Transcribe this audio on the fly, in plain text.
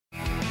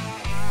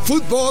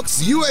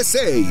Footbox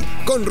USA,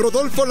 con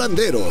Rodolfo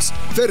Landeros,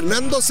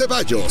 Fernando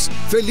Ceballos,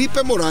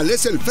 Felipe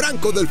Morales, el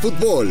Franco del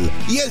fútbol,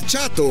 y el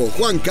Chato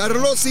Juan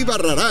Carlos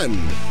Ibarrarán.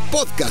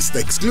 Podcast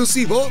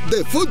exclusivo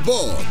de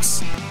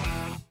Footbox.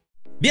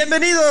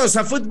 Bienvenidos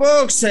a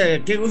Footbox,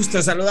 qué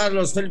gusto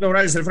saludarlos. Felipe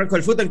Morales, el Franco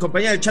del Fútbol, en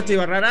compañía del Chato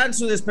Ibarrarán,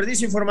 su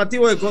desperdicio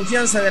informativo de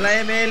confianza de la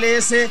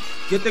MLS.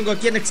 Yo tengo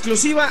aquí en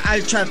exclusiva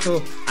al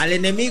Chato, al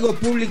enemigo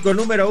público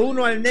número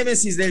 1, al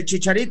némesis del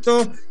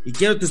Chicharito. Y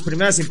quiero tus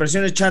primeras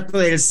impresiones, Chato,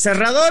 del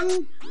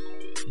cerradón,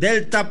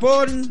 del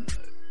tapón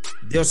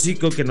de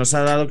hocico que nos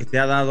ha dado, que te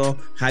ha dado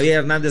Javier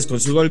Hernández con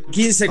su gol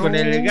 15 con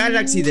el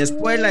Galaxy.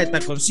 Después la de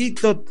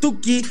taconcito,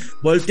 Tuki,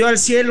 volteó al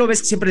cielo,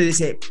 ves que siempre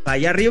dice para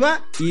allá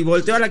arriba, y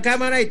volteó a la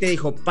cámara y te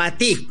dijo, pa'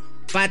 ti,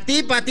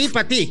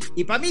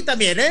 y para mí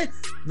también,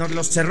 nos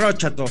los cerró,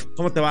 Chato.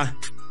 ¿Cómo te va?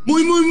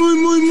 Muy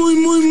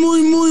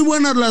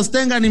buenas las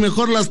tengan y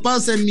mejor las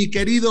pasen, mi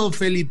querido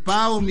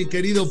Felipao, mi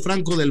querido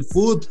Franco del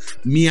Fut,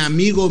 mi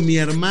amigo, mi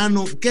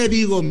hermano. ¿Qué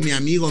digo mi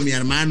amigo, mi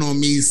hermano?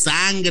 Mi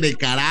sangre,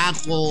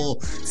 carajo.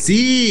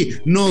 Sí,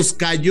 nos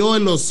cayó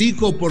el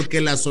hocico porque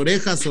las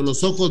orejas o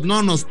los ojos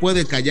no nos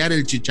puede callar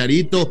el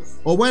Chicharito.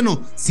 O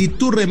bueno, si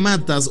tú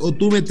rematas o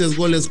tú metes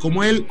goles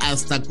como él,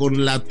 hasta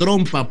con la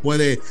trompa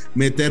puede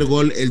meter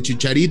gol el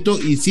Chicharito.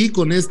 Y sí,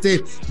 con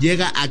este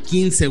llega a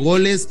 15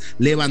 goles,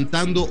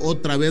 levantando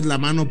otra vez la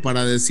mano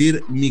para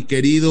decir, mi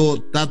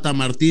querido Tata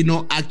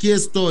Martino, aquí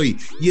estoy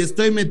y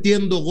estoy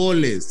metiendo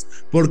goles,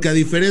 porque a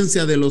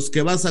diferencia de los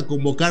que vas a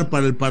convocar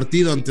para el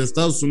partido ante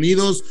Estados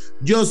Unidos,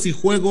 yo sí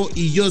juego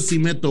y yo sí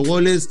meto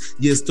goles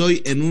y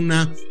estoy en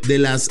una de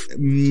las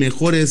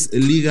mejores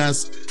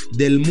ligas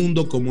del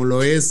mundo como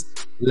lo es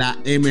la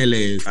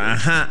MLS.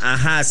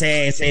 Ajá,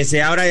 sí,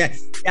 ahora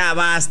ya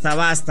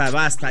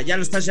basta, ya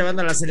lo estás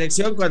llevando a la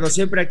selección cuando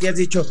siempre aquí has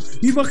dicho,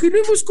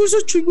 imaginemos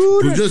cosas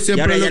chingonas. Pues yo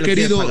siempre lo he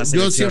querido,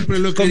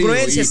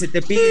 Congruencia se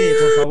te pide,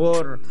 por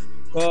favor,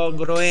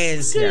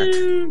 congruencia.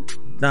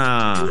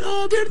 No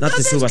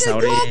te subas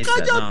ahorita.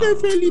 Cállate, no.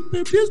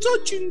 Felipe, pienso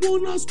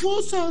chingonas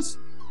cosas.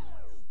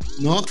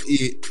 No,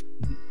 y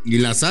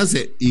las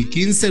hace, y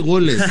 15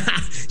 goles.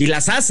 Y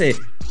las hace,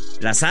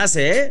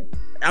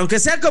 aunque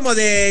sea como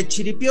de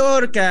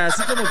chiripiorca,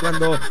 así como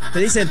cuando te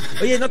dicen,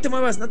 oye, no te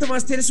muevas,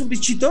 tienes un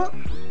bichito,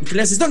 y que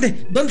le haces,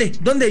 ¿dónde?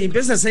 Y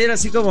empiezas a hacer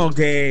así como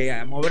que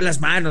a mover las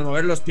manos,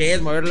 mover los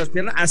pies, mover las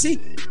piernas, así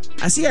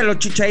a lo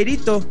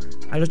Chicharito,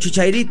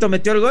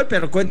 metió el gol,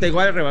 pero cuenta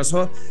igual,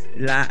 rebasó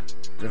la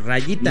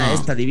rayita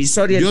esta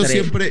divisoria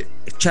entre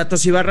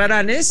Chatos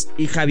Ibarraranes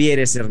y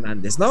Javieres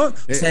Hernández, ¿no? O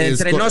sea,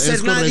 entre no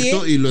ser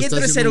nadie y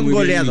entre ser un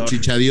goleador.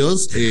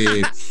 Chichadios,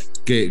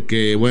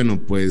 que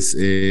bueno, pues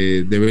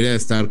debería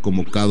estar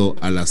convocado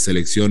a la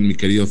selección, mi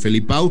querido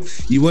Felipao.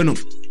 Y bueno,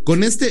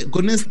 con este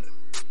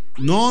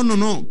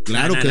no,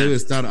 claro que debe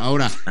estar.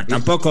 Ahora,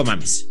 tampoco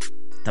mames.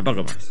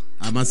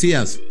 A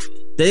Macías.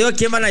 Te digo a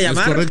quién van a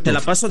llamar, te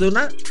la paso de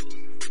una.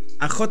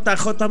 A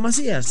JJ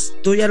Macías,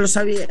 tú ya lo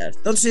sabías.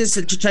 Entonces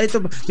el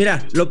Chicharito,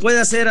 mira, lo puede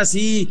hacer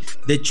así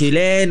de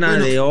chilena,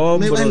 de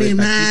hombro, me vale de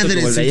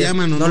madre si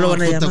llaman o no lo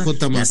van a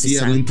JJ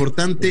Macías. Lo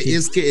importante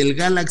es que el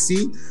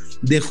Galaxy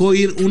dejó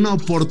ir una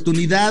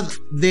oportunidad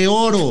de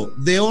oro,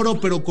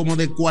 pero como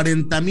de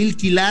 40,000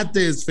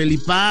 quilates,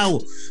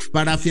 Felipao,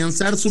 para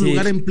afianzar su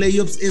lugar en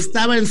playoffs.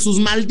 Estaba en sus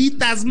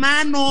malditas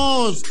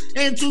manos,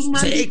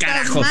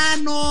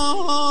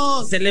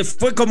 manos. Se le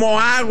fue como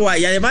agua,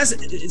 y además,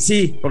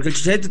 porque el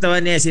Chicharito te va a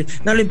venir a decir,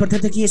 no, lo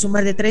importante aquí es un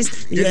mar de 3,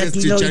 y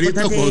aquí lo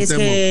importante es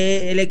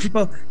que el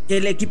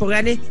equipo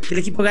gane,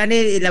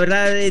 y la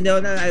verdad,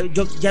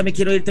 yo ya me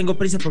quiero ir, tengo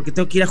prisa porque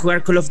tengo que ir a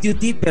jugar Call of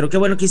Duty, pero qué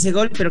bueno que hice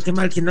gol, pero qué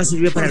mal que no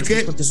sirvió para ¿Por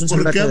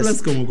qué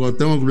hablas como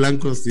Cuauhtémoc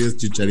Blanco si es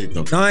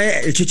Chicharito? No,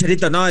 el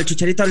Chicharito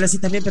habla así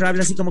también, pero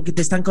habla así como que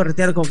te están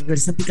correteando, como que le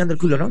están picando el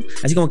culo, ¿no?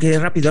 Así como que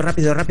rápido,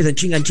 en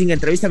chinga,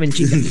 entrevístame en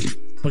chinga.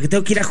 Porque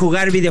tengo que ir a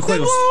jugar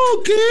videojuegos.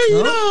 Tengo que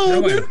ir a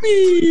ver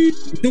mi...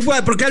 ¿Tú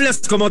por qué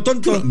hablas como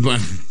tonto?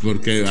 Bueno,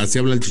 porque así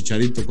habla el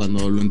Chicharito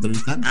cuando lo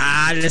entrevistan.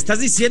 ¿Le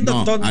estás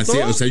diciendo tonto? Así,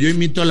 o sea, yo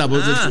imito la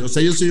voz del... O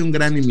sea, yo soy un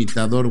gran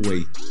imitador,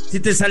 güey. Sí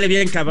te sale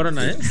bien,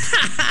 cabrona,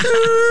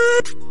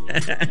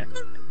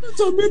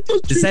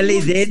 Te sale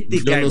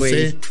idéntica,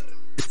 güey.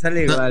 Te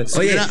sale igual.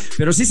 Oye,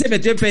 pero sí se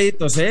metió en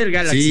peditos, el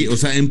Galaxy. Sí, o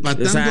sea,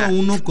 empatando a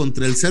uno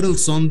contra el Seattle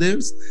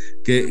Sounders,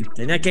 que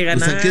tenía que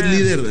ganar. O sea, que es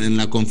líder en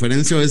la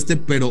conferencia oeste,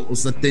 pero, o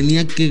sea,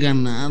 tenía que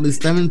ganar.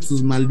 Estaba en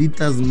sus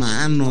malditas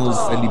manos,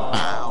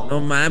 Felipao.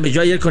 No mames,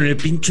 yo ayer con el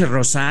pinche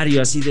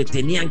Rosario, así de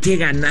tenían que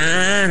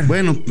ganar.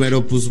 Bueno,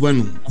 pero pues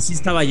bueno. Así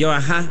estaba yo,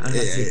 ajá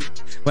sí.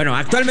 Bueno,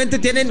 actualmente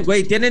tienen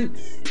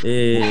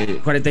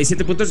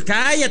 47 puntos.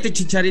 Cállate,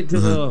 Chicharito.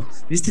 Ajá.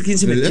 ¿Viste quién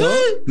se metió?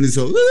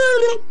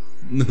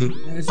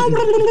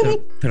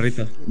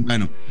 Perrito.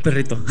 Bueno.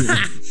 Perrito.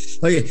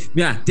 Oye,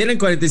 mira, tienen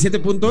 47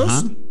 puntos.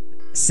 Ajá.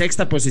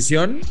 Sexta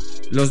posición.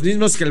 Los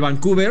mismos que el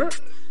Vancouver.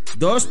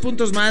 2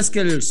 puntos más que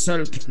el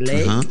Salt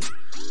Lake. Ajá.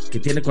 Que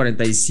tiene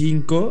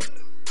 45.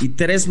 Y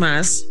 3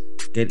 más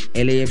que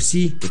el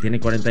LAFC, que tiene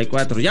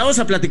 44. Ya vamos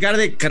a platicar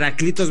de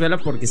Craclitos Vela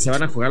porque se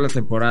van a jugar la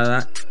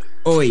temporada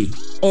hoy.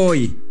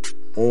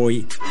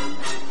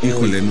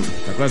 Híjole, no.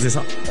 ¿Te acuerdas de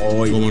eso?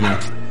 Hoy. ¿Cómo no?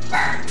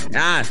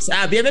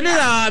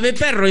 Bienvenido a mi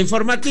perro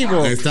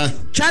informativo. Ahí está.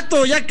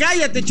 Chato, ya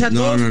cállate, Chato.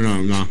 No.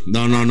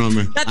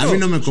 Chato, a mí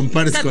no me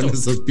compares Chato. con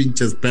esos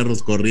pinches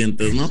perros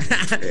corrientes, ¿no?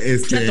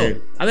 Chato,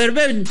 a ver,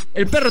 ven,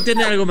 el perro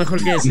tiene algo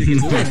mejor que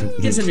decir.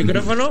 ¿Tienes el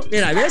micrófono?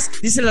 Mira, ¿ves?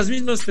 Dice las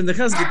mismas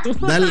pendejadas que tú.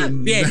 Dale,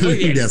 bien, dale muy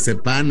bien.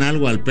 diazepam,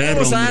 algo al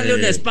perro. Vamos a darle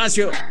hombre. un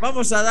espacio.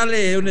 Vamos a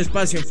darle un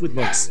espacio en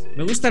Footbox.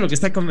 Me gusta lo que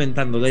está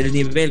comentando, del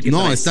nivel que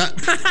traes.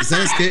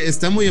 ¿Sabes qué?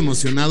 Está muy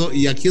emocionado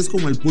y aquí es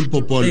como el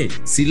pulpo Paul. Sí.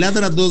 Si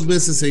ladra 2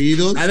 veces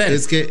seguidos,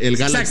 es que el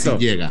Galaxy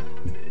llega.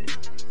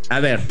 A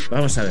ver,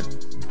 vamos a ver.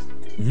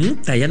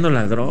 Ya no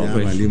ladró, Ya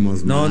güey.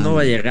 valimos No madre.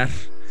 va a llegar.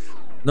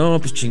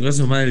 No, pues chingó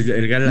su madre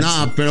el Galaxy.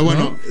 No, pero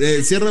bueno,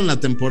 ¿no? Cierran la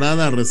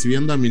temporada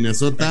recibiendo a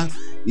Minnesota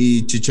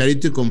y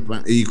Chicharito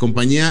y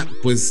compañía,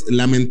 pues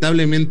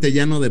lamentablemente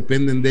ya no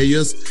dependen de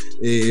ellos,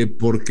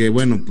 porque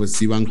bueno, pues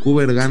si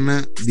Vancouver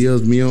gana,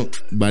 Dios mío,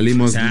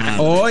 valimos madre.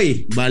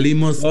 Hoy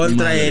Valimos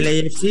contra madre.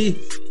 el LAFC.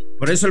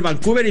 Por eso el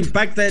Vancouver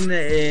impacta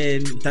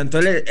en tanto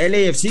el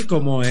LAFC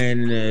como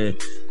en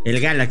el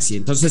Galaxy.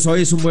 Entonces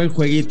hoy es un buen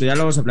jueguito, ya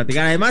lo vamos a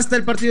platicar. Además está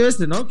el partido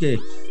 ¿no? Que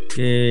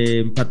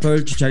empató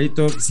el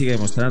Chicharito, que sigue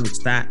demostrando que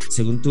está,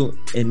 según tú,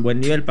 en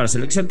buen nivel para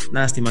selección.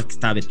 Lástima que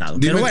está vetado.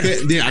 Dime, pero bueno,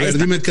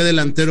 dime qué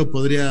delantero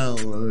podría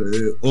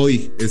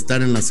hoy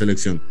estar en la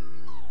selección.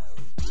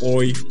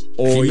 Hoy.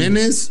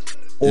 Jiménez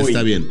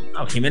está bien.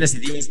 No, Jiménez y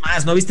 10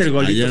 más. ¿No viste el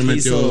golito Ayer que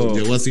hizo?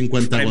 llegó a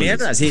 50 Premier,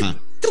 goles. así.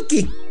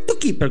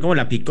 Tuki, pero ¿cómo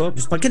la picó?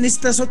 Pues ¿para qué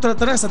necesitas otro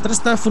atrás? Atrás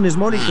está Funes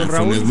Mori con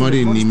Raúl. Funes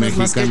Mori ni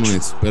mexicano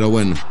es, pero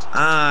bueno.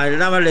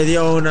 Nada más le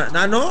dio una.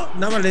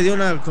 Nada más le dio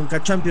una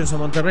Conca Champions a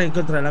Monterrey en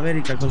contra del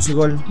América con su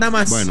gol. Nada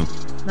más. Bueno.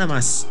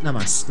 Nada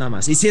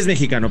más. Y si es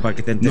mexicano, para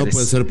que te enteres. No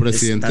puede ser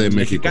presidente de México.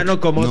 Mexicano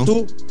como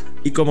tú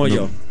y como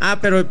yo.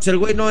 Pero pues, el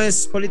güey no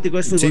es político,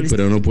 es futbolista. Sí,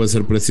 pero no puede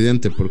ser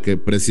presidente, porque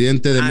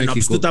presidente de México. No,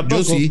 pues tú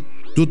tampoco. Yo sí.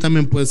 Tú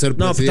también puedes ser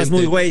presidente. No, pues estás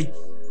muy güey.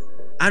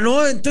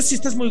 No, entonces si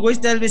estás muy güey,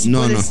 tal vez sí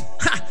puedes. No.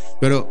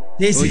 Pero,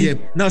 sí. Oye.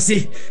 No,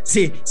 sí.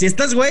 Si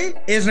estás güey,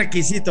 es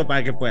requisito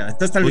para que puedas.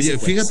 Entonces tal vez sí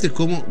fíjate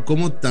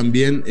cómo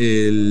también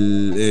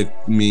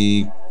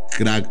mi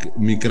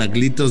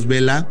Cracklitos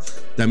Vela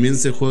también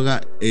se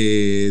juega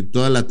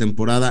toda la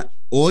temporada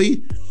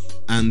hoy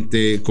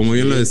ante, como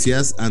bien lo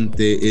decías,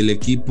 ante el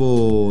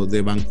equipo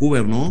de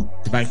Vancouver, ¿no?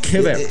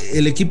 Vancouver.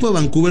 El equipo de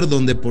Vancouver,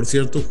 donde por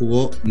cierto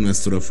jugó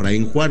nuestro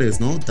Efraín Juárez,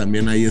 ¿no?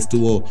 También ahí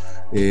estuvo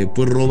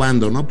pues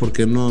robando, ¿no?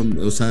 Porque no,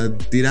 o sea,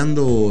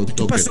 tirando toque.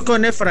 ¿Qué pasó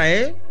con Efra,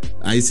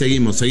 Ahí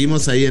seguimos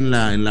ahí en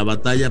la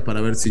batalla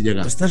para ver si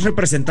llega. ¿Lo estás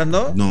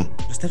representando? No.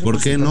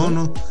 ¿Por qué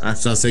no? O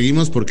sea,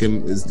 seguimos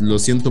porque lo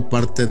siento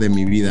parte de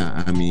mi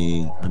vida a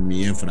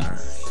mi Efra.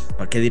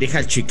 Para que dirija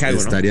al Chicago,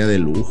 Estaría de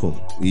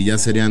lujo. Y ya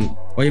serían.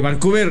 Oye,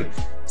 Vancouver,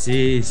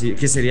 sí,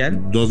 ¿qué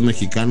serían? 2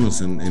 mexicanos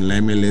en la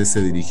MLS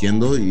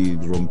dirigiendo y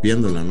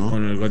rompiéndola, ¿no?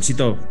 Con el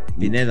golcito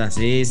Pineda,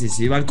 sí.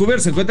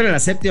 Vancouver se encuentra en la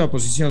 7ª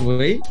posición,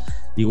 güey.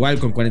 Igual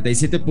con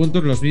 47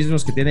 puntos, los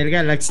mismos que tiene el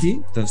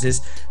Galaxy.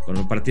 Entonces, con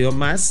un partido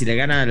más, si le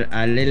gana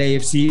al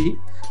LAFC,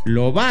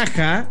 lo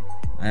baja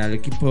al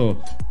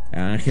equipo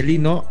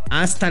angelino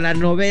hasta la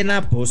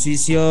 9ª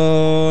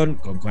posición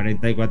con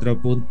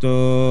 44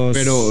 puntos.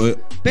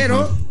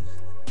 Pero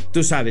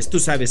tú sabes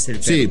el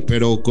tema. Sí,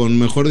 pero con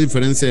mejor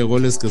diferencia de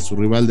goles que su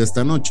rival de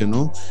esta noche,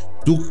 ¿no?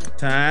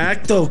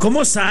 Exacto.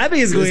 ¿Cómo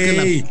sabes, güey? Es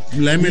que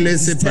la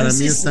MLS para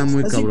mí está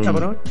muy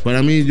cabrón.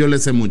 Para mí yo le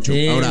sé mucho.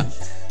 Ahora,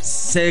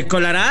 ¿se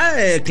colará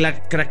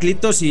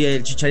Cracklitos y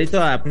el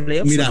Chicharito a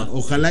playoffs? Mira,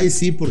 ojalá y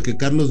sí, porque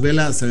Carlos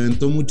Vela se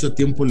aventó mucho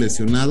tiempo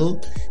lesionado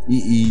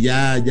y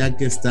ya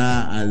que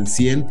está al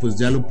 100, pues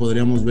ya lo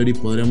podríamos ver y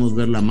podríamos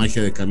ver la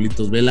magia de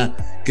Carlitos Vela,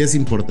 que es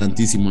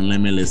importantísimo en la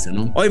MLS,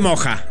 ¿no? Hoy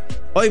moja.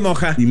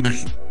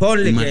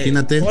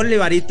 Imagínate. Ponle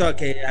varito a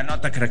que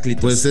anota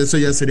Cracklitos. Pues eso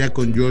ya sería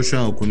con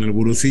Joshua o con el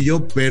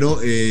Gurusillo, pero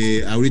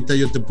ahorita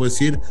yo te puedo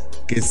decir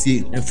que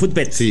sí. En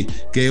Footbet. Sí,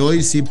 que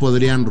hoy sí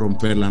podrían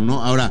romperla,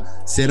 ¿no? Ahora,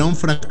 ¿será un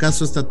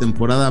fracaso esta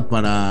temporada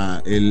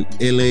para el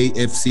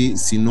LAFC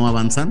si no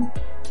avanzan?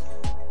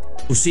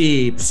 Pues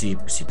sí.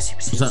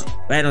 O sea,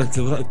 bueno,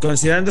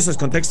 considerando esos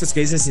contextos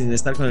que dices sin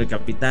estar con el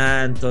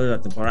capitán toda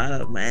la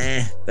temporada,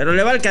 pero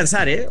le va a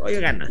alcanzar, Hoy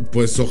gana.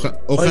 Pues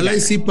ojalá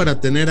y sí para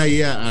tener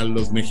ahí a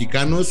los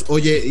mexicanos.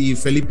 Oye, y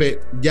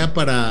Felipe, ya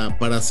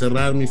para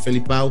cerrar, mi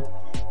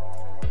Felipao,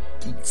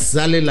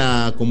 sale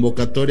la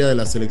convocatoria de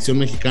la selección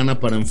mexicana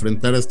para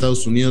enfrentar a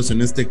Estados Unidos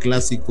en este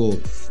clásico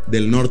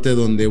del norte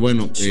donde,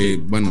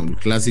 el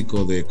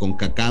clásico de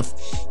CONCACAF,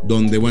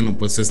 donde,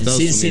 pues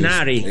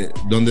Cincinnati.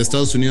 Donde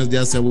Estados Unidos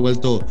ya se ha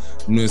vuelto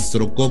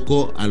nuestro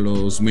coco a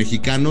los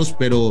mexicanos,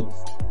 pero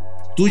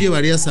 ¿tú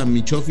llevarías a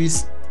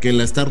Michofis que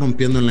la está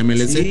rompiendo en la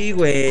MLS? Sí,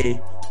 güey.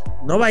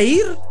 ¿No va a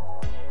ir?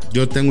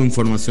 Yo tengo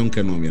información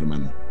que no, mi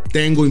hermano.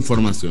 Tengo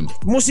información.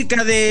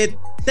 Música de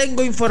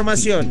Tengo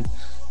información.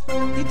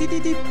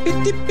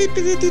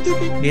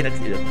 Mira,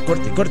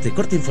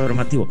 corte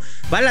informativo.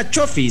 ¿Va la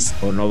Chofis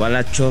o no va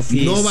la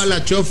Chofis? No va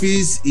la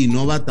Chofis y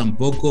no va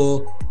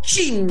tampoco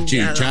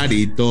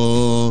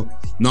Chicharito.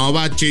 No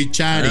va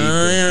Chicharito.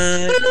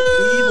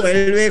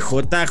 Vuelve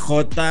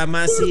JJ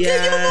Macías. ¿Por qué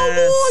yo no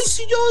voy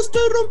si yo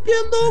estoy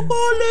rompiendo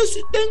goles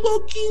y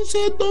tengo 15,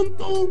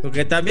 tonto?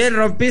 Porque también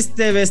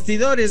rompiste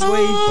vestidores,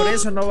 güey, por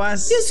eso no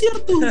vas. Sí es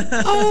cierto.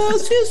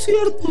 Sí es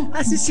cierto.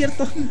 Sí es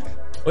cierto.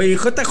 Oye,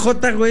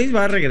 JJ, güey,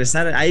 va a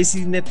regresar. Ahí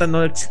sí, neta,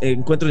 no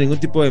encuentro ningún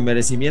tipo de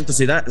merecimiento.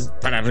 Será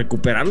para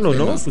recuperarlo,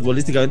 ¿no?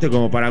 Futbolísticamente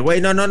como para,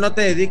 güey, no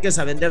te dediques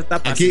a vender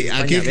tapas. Aquí,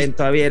 ven,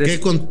 todavía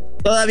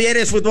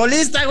eres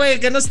futbolista, güey,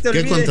 que no se te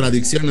olvide. Qué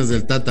contradicciones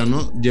del Tata,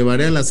 ¿no?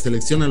 Llevaré a la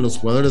selección a los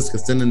jugadores que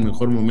estén en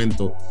mejor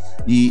momento.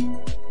 Y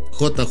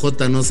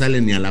JJ no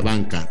sale ni a la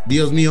banca.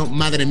 Dios mío,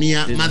 madre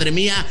mía, sí. Madre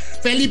mía.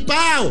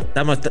 ¡Felipao!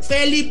 Estamos todos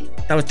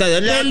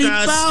locos.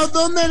 Felipao,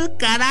 ¿dónde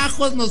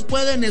carajos nos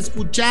pueden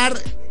escuchar?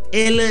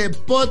 El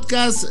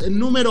podcast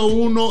número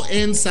 1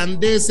 en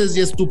sandeces y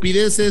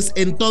estupideces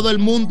en todo el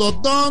mundo.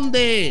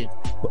 ¿Dónde?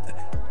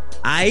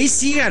 Ahí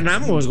sí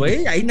ganamos,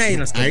 güey. Ahí nadie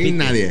nos compite. Ahí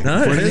nadie,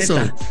 ¿no? Por eso.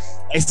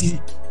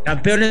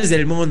 Campeones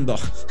del mundo.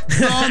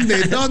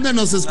 ¿Dónde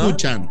nos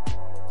escuchan?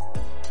 ¿No?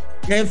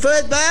 En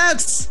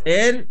Footbox,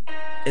 en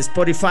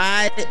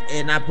Spotify,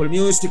 en Apple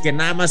Music, en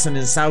Amazon,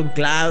 en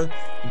SoundCloud,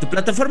 en tu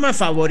plataforma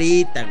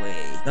favorita, güey.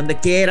 Donde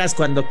quieras,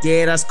 cuando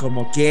quieras,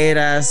 como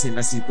quieras, en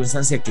la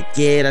circunstancia que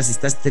quieras. Si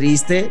estás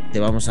triste, te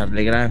vamos a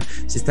alegrar.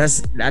 Si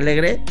estás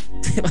alegre,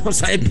 te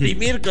vamos a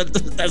deprimir con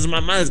todas estas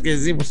mamadas que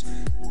decimos.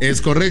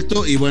 Es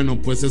correcto, y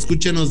bueno, pues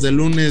escúchenos de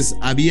lunes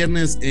a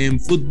viernes en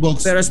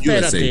Footbox. Pero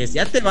espérate, USA.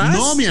 ¿Ya te vas?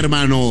 No, mi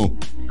hermano.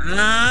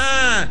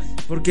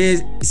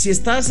 Porque si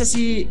estás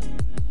así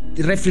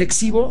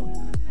reflexivo,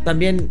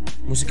 también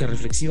música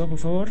reflexiva, por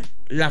favor.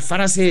 La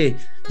frase,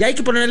 ya hay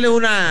que ponerle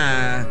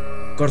una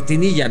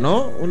cortinilla,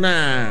 ¿no?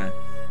 Una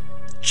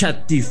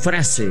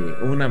chatifrase,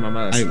 una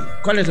mamada así.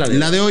 ¿Cuál es la de hoy?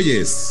 La de hoy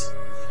es: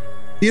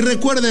 y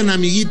recuerden,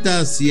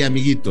 amiguitas y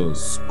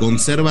amiguitos,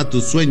 conserva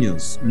tus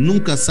sueños,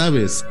 nunca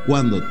sabes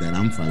cuándo te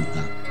harán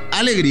falta.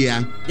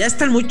 Alegría. Ya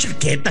están muy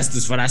chaquetas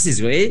tus frases,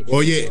 güey.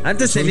 Oye,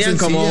 antes tenían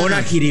como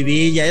una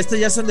jiribilla. Estos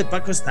ya son de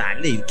Paco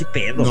Stanley. ¿Qué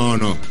pedo?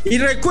 No. Y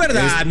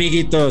recuerda,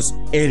 amiguitos,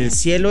 el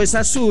cielo es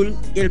azul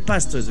y el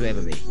pasto es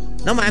verde.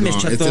 No mames,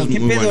 chato.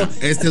 ¿Qué pedo?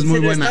 Esta es muy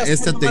buena.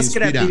 Esta te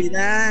inspira.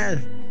 Creatividad.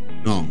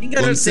 No,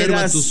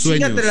 conserva tus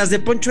sueños. Fíjate las de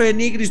Poncho de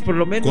Nigris, por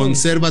lo menos.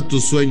 Conserva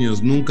tus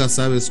sueños, nunca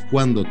sabes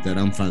cuándo te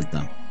harán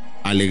falta.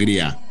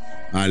 Alegría.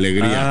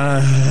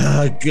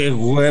 Qué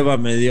hueva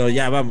me dio.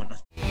 Ya, vámonos.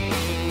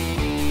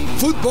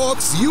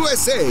 Footbox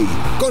USA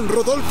con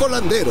Rodolfo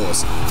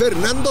Landeros,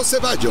 Fernando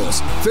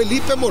Ceballos,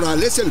 Felipe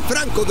Morales, el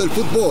Franco del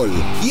fútbol,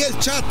 y el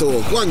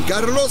Chato Juan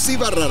Carlos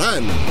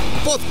Ibarrarán.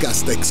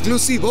 Podcast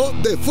exclusivo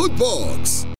de Footbox.